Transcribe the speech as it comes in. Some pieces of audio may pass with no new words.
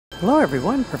Hello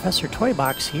everyone, Professor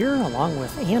Toybox here along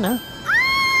with Anna.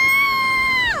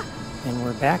 And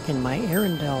we're back in my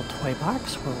Arendelle toy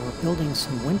box where we're building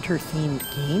some winter-themed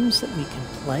games that we can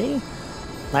play.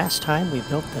 Last time we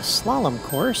built this slalom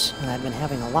course, and I've been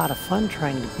having a lot of fun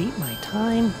trying to beat my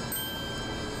time.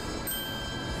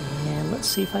 And let's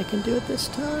see if I can do it this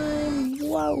time.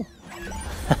 Whoa!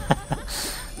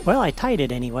 Well, I tied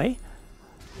it anyway.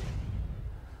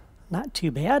 Not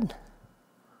too bad.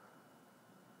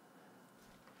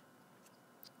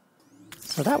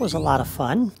 So that was a lot of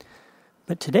fun.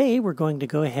 But today we're going to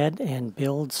go ahead and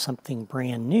build something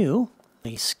brand new,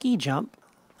 a ski jump,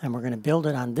 and we're going to build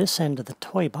it on this end of the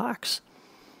toy box.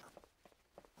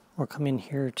 We'll come in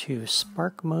here to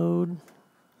Spark mode,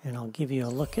 and I'll give you a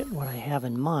look at what I have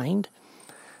in mind.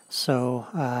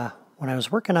 So when I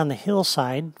was working on the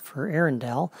hillside for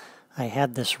Arendelle, I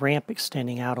had this ramp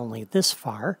extending out only this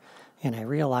far, and I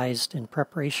realized in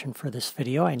preparation for this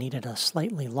video I needed a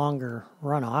slightly longer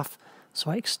runoff, so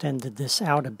I extended this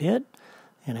out a bit.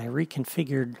 And I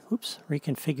reconfigured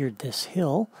this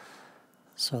hill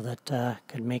so that I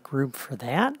could make room for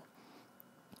that.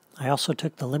 I also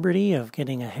took the liberty of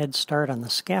getting a head start on the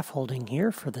scaffolding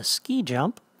here for the ski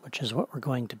jump, which is what we're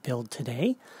going to build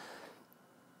today.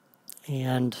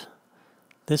 And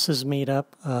this is made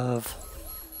up of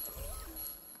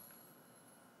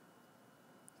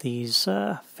these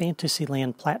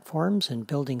Fantasyland platforms in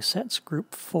Building Sets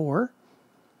Group 4.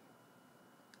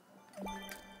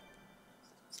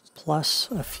 Plus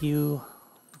a few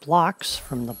blocks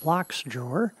from the blocks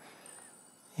drawer,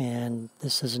 and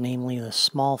this is namely the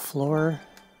small floor,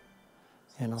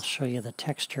 and I'll show you the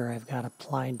texture I've got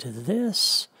applied to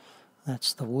this.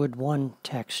 That's the wood 1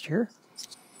 texture.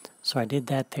 So I did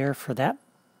that there for that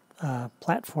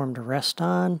platform to rest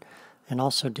on, and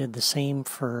also did the same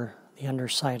for the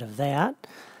underside of that.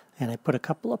 And I put a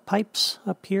couple of pipes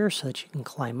up here so that you can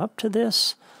climb up to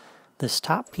this. This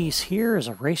top piece here is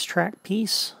a racetrack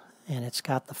piece, and it's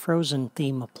got the Frozen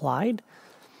theme applied.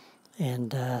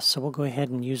 And so we'll go ahead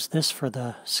and use this for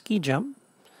the ski jump.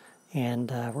 And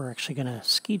we're actually going to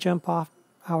ski jump out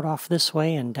off this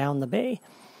way and down the bay.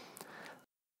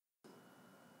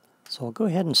 So we'll go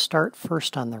ahead and start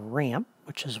first on the ramp,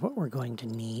 which is what we're going to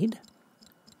need.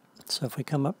 So if we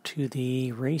come up to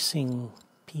the racing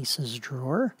pieces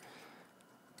drawer,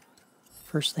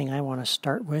 first thing I want to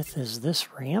start with is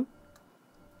this ramp.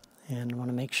 And I want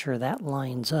to make sure that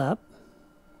lines up.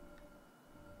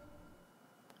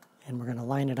 And we're going to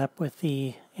line it up with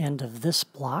the end of this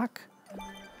block.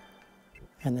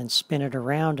 And then spin it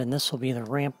around, and this will be the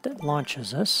ramp that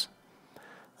launches us.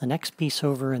 The next piece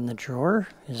over in the drawer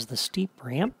is the steep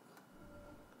ramp.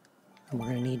 And we're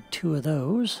going to need 2 of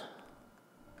those.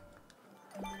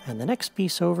 And the next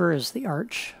piece over is the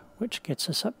arch, which gets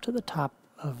us up to the top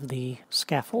of the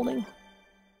scaffolding.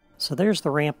 So there's the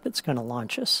ramp that's going to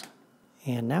launch us.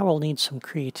 And now we'll need some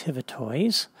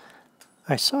creativitoys.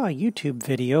 I saw a YouTube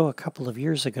video a couple of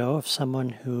years ago of someone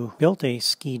who built a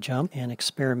ski jump and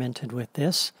experimented with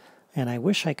this. And I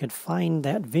wish I could find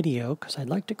that video because I'd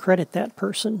like to credit that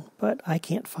person, but I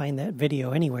can't find that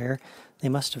video anywhere. They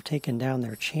must have taken down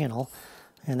their channel.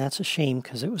 And that's a shame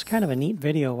because it was kind of a neat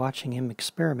video watching him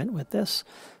experiment with this.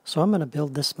 So I'm going to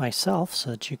build this myself so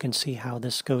that you can see how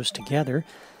this goes together.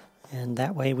 And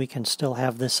that way we can still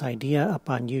have this idea up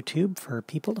on YouTube for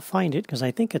people to find it, because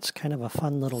I think it's kind of a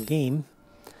fun little game.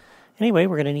 Anyway,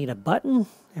 we're going to need a button,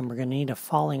 and we're going to need a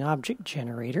falling object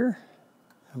generator.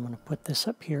 I'm going to put this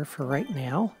up here for right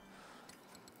now.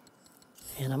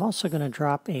 And I'm also going to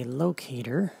drop a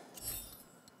locator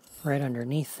right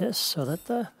underneath this so that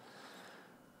the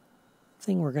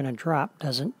thing we're going to drop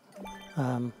doesn't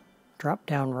drop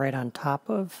down right on top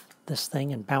of this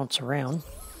thing and bounce around.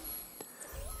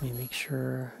 Let me make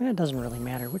sure, it doesn't really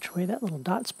matter which way that little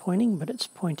dot's pointing, but it's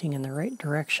pointing in the right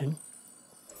direction.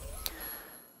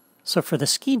 So for the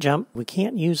ski jump, we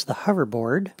can't use the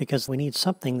hoverboard because we need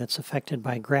something that's affected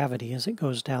by gravity as it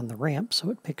goes down the ramp so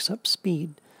it picks up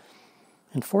speed.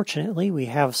 Unfortunately, we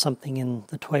have something in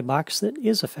the toy box that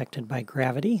is affected by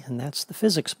gravity, and that's the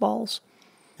physics balls.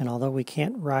 And although we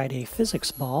can't ride a physics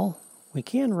ball, we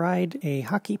can ride a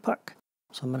hockey puck.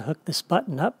 So I'm going to hook this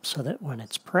button up so that when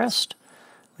it's pressed,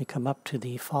 we come up to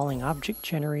the falling object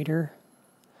generator,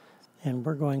 and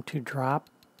we're going to drop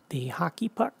the hockey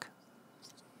puck.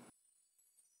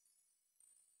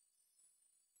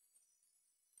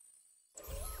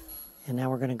 And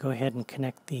now we're going to go ahead and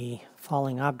connect the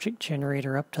falling object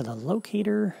generator up to the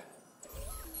locator.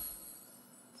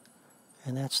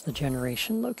 And that's the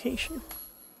generation location.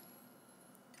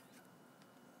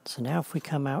 So now if we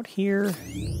come out here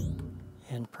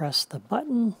and press the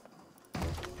button,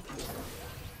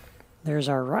 there's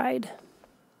our ride.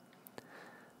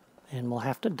 And we'll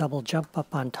have to double jump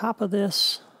up on top of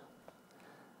this.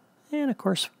 And of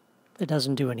course, it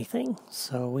doesn't do anything.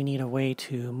 So we need a way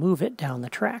to move it down the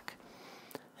track.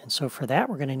 And so for that,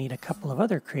 we're going to need a couple of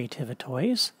other creative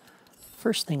toys.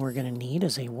 First thing we're going to need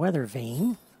is a weather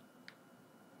vane.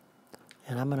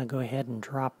 And I'm going to go ahead and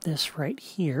drop this right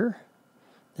here.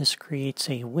 This creates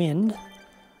a wind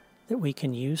that we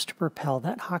can use to propel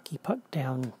that hockey puck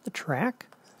down the track.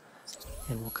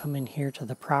 And we'll come in here to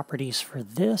the properties for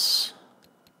this.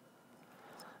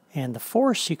 And the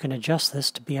force, you can adjust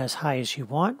this to be as high as you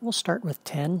want. We'll start with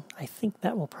 10. I think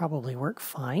that will probably work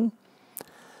fine.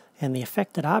 And the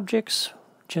affected objects,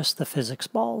 just the physics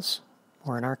balls,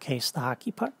 or in our case, the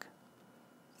hockey puck.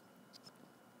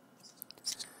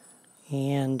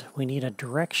 And we need a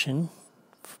direction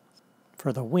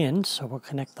for the wind, so we'll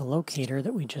connect the locator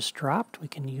that we just dropped. We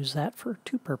can use that for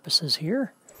two purposes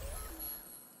here.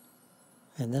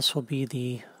 And this will be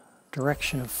the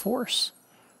direction of force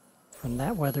from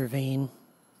that weather vane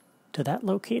to that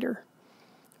locator,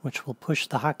 which will push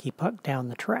the hockey puck down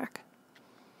the track.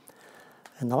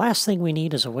 And the last thing we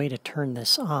need is a way to turn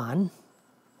this on.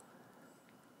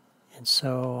 And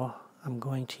so I'm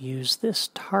going to use this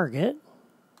target,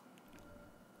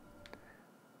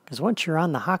 because once you're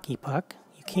on the hockey puck,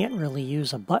 you can't really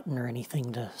use a button or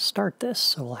anything to start this,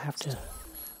 so we'll have to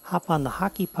hop on the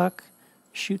hockey puck,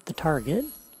 shoot the target,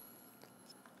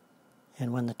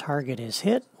 and when the target is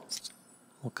hit,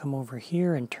 we'll come over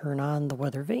here and turn on the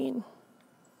weather vane,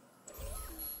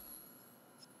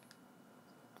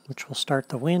 which will start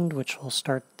the wind, which will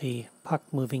start the puck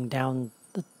moving down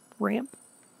the ramp.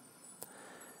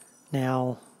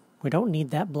 Now, we don't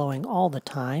need that blowing all the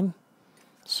time,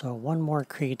 so one more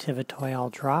creative toy I'll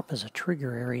drop is a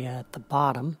trigger area at the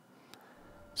bottom,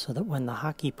 so that when the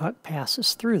hockey puck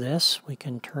passes through this, we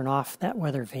can turn off that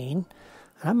weather vane.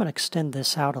 And I'm going to extend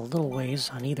this out a little ways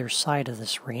on either side of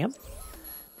this ramp,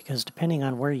 because depending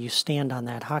on where you stand on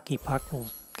that hockey puck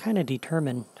will kind of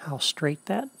determine how straight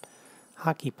that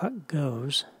hockey puck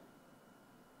goes.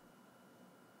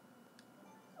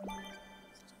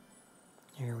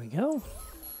 There we go.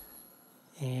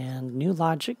 And new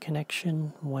logic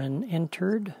connection when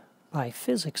entered by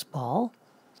physics ball.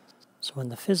 So when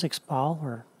the physics ball,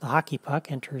 or the hockey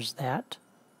puck, enters that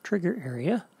trigger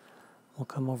area, we'll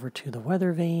come over to the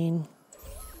weather vane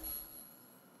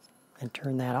and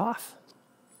turn that off.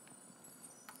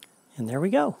 And there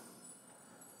we go.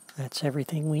 That's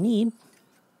everything we need.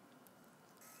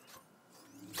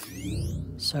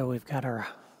 So we've got our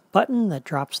button that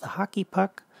drops the hockey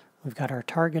puck. We've got our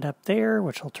target up there,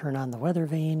 which will turn on the weather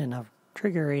vane, and a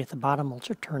trigger area at the bottom will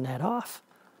turn that off.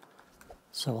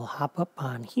 So we'll hop up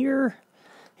on here,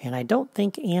 and I don't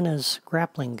think Anna's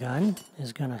grappling gun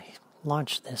is going to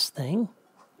launch this thing.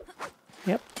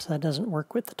 Yep, so that doesn't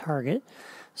work with the target.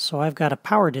 So I've got a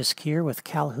power disc here with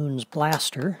Calhoun's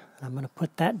blaster. I'm going to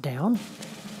put that down,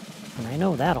 and I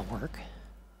know that'll work.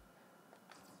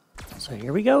 So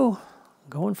here we go.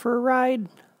 Going for a ride.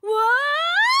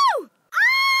 Whoa!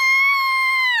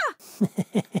 Ah!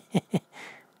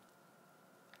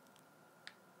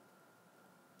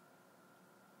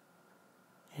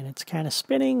 And it's kind of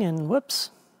spinning, and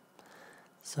whoops.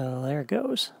 So there it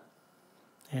goes.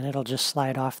 And it'll just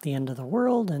slide off the end of the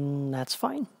world, and that's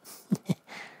fine.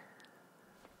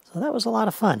 So that was a lot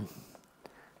of fun.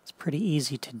 It's pretty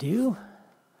easy to do.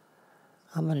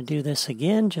 I'm going to do this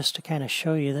again just to kind of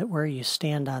show you that where you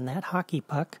stand on that hockey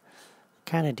puck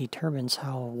kind of determines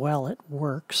how well it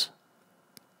works.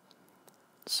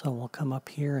 So we'll come up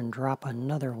here and drop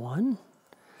another one.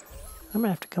 I'm going to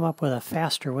have to come up with a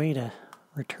faster way to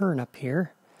return up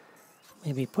here.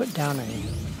 Maybe put down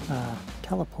a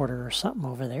teleporter or something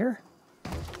over there.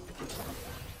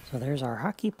 So there's our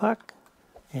hockey puck.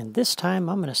 And this time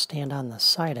I'm going to stand on the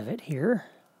side of it here.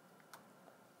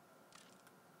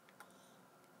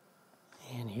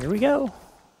 And here we go.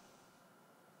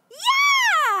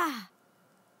 Yeah!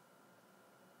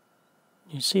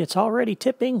 You see it's already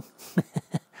tipping.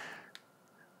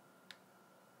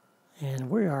 And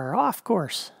we are off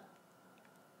course.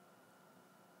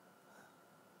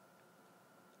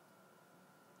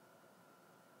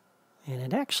 And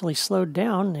it actually slowed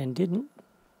down and didn't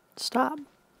stop.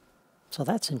 So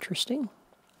that's interesting.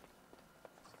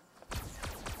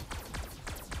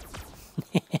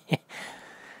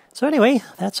 So anyway,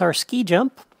 that's our ski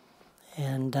jump.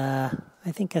 And I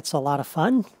think it's a lot of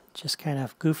fun. Just kind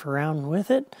of goof around with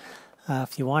it.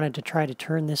 If you wanted to try to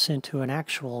turn this into an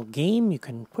actual game, you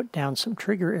can put down some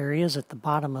trigger areas at the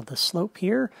bottom of the slope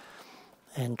here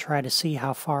and try to see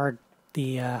how far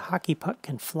the hockey puck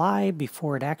can fly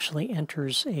before it actually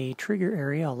enters a trigger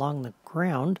area along the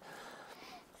ground.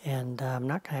 And I'm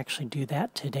not going to actually do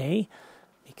that today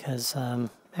because I'm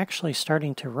actually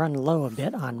starting to run low a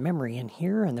bit on memory in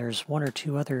here, and there's one or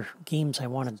two other games I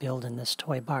want to build in this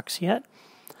toy box yet.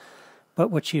 But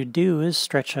what you do is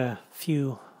stretch a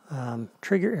few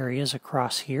trigger areas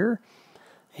across here,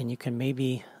 and you can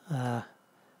maybe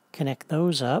connect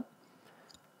those up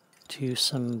to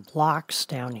some blocks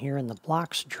down here in the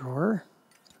blocks drawer.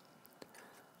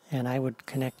 And I would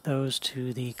connect those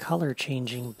to the color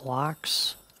changing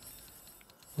blocks,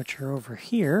 which are over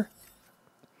here.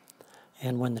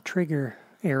 And when the trigger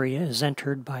area is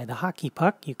entered by the hockey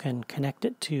puck, you can connect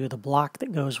it to the block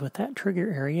that goes with that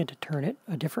trigger area to turn it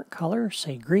a different color,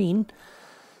 say green.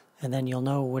 And then you'll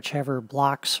know whichever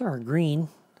blocks are green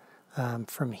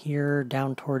from here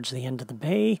down towards the end of the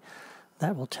bay.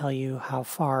 That will tell you how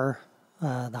far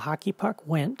the hockey puck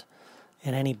went,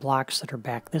 and any blocks that are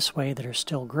back this way that are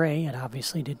still gray, it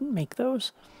obviously didn't make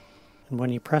those. And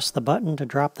when you press the button to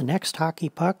drop the next hockey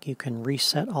puck, you can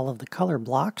reset all of the color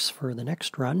blocks for the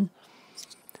next run.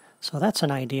 So that's an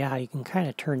idea how you can kind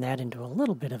of turn that into a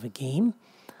little bit of a game.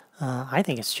 I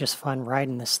think it's just fun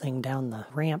riding this thing down the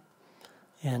ramp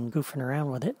and goofing around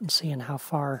with it and seeing how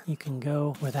far you can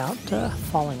go without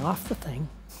falling off the thing.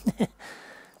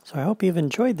 So I hope you've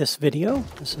enjoyed this video.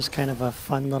 This is kind of a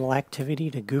fun little activity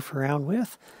to goof around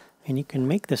with, and you can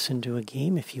make this into a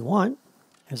game if you want.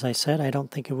 As I said, I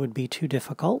don't think it would be too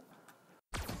difficult.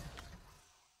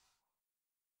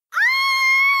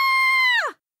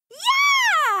 Ah!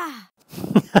 Yeah!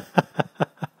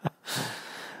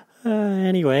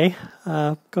 Anyway,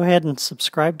 go ahead and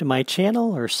subscribe to my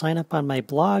channel or sign up on my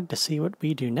blog to see what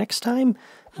we do next time.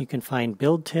 You can find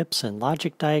build tips and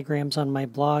logic diagrams on my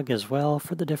blog as well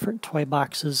for the different toy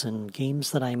boxes and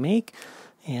games that I make.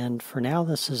 And for now,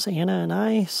 this is Anna and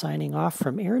I signing off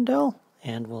from Arendelle,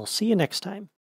 and we'll see you next time.